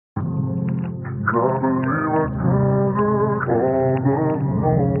Gotta leave, I got all alone.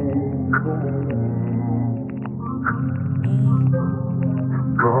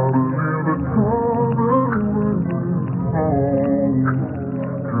 Gotta leave the time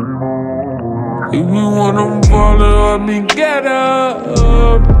Even when I'm falling, let me get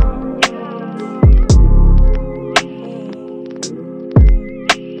up.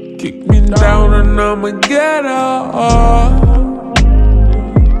 Kick me down and I'ma get up.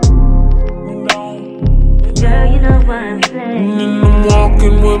 Girl, you know what I'm saying. And I'm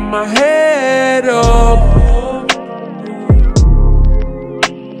walking with my head up.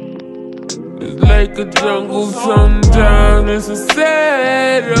 It's like a jungle sometimes, it's a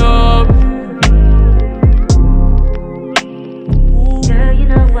setup. Girl, you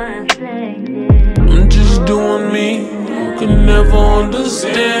know what I'm saying. I'm just doing me, you can never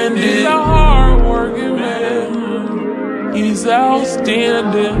understand it. He's a hard-working man, he's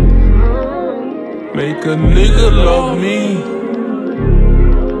outstanding. Make a nigga love me.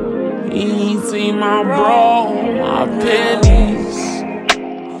 He ain't seen my bra, my panties.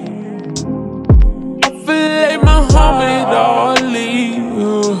 I feel like Muhammad Ali,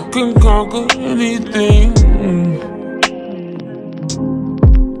 can conquer anything.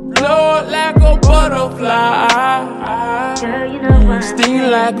 Float like a butterfly, Girl, you know what I'm sting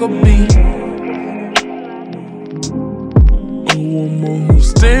like a bee. A woman who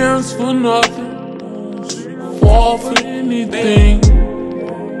stands for nothing, fall for anything.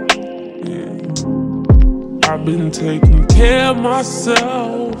 I've been taking care of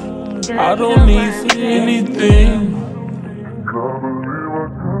myself, I don't need for anything.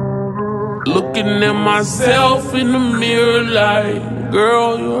 Looking at myself in the mirror like,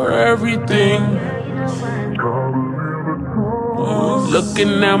 girl, you're everything.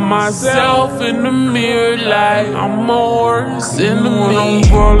 Looking at myself in the mirror like I'm a worse enemy. When I'm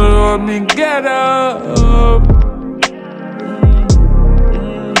falling, let me get up.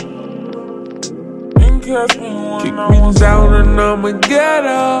 Kick me down and I'ma get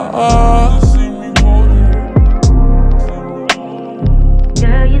up.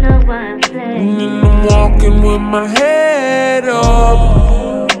 Girl, you know what I'm saying. And I'm walking with my head up.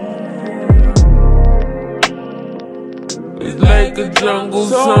 It's like a jungle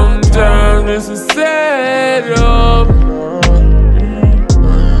sometimes, it's a setup.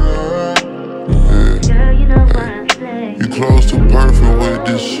 Girl, you know what I'm saying. You close to perfect with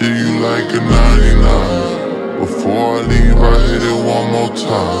this shit, you like a 99. Before I leave, I hit it one more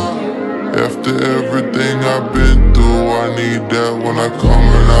time. After everything I've been through, I need that when I come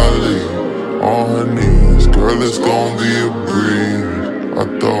and I leave. On her knees, girl, it's gon' be a breeze. I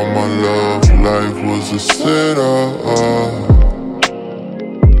thought my love life was a setup.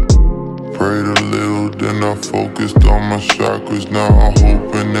 Prayed a little, then I focused on my chakras. Now I'm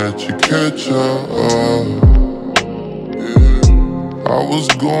hoping that you catch up. I was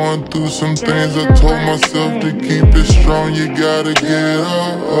going through some things, I told myself to keep it strong, you gotta get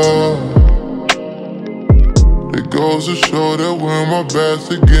up. It goes to show that when my back's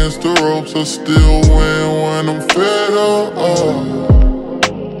against the ropes, I still win when I'm fed up.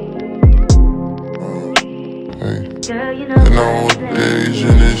 Girl, you know And what all I'm saying. days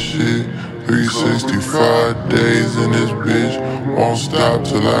in this shit, 365 days in this bitch. Won't stop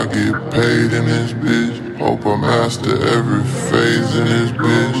till I get paid in this bitch. Hope I master every phase in this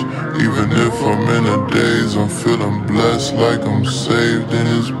bitch. Even if I'm in a daze, I'm feeling blessed like I'm saved in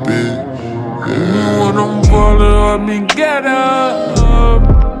this bitch. Yeah. When I'm falling, let me get up.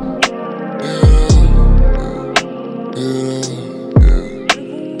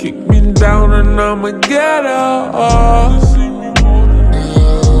 Kick me down and I'ma get up. Girl,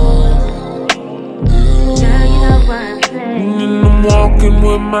 you know what I'm saying. And I'm walking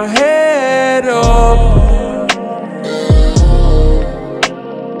with my head up.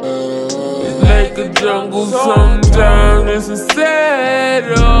 It's like a jungle sometimes, it's a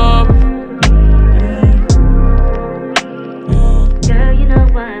setup.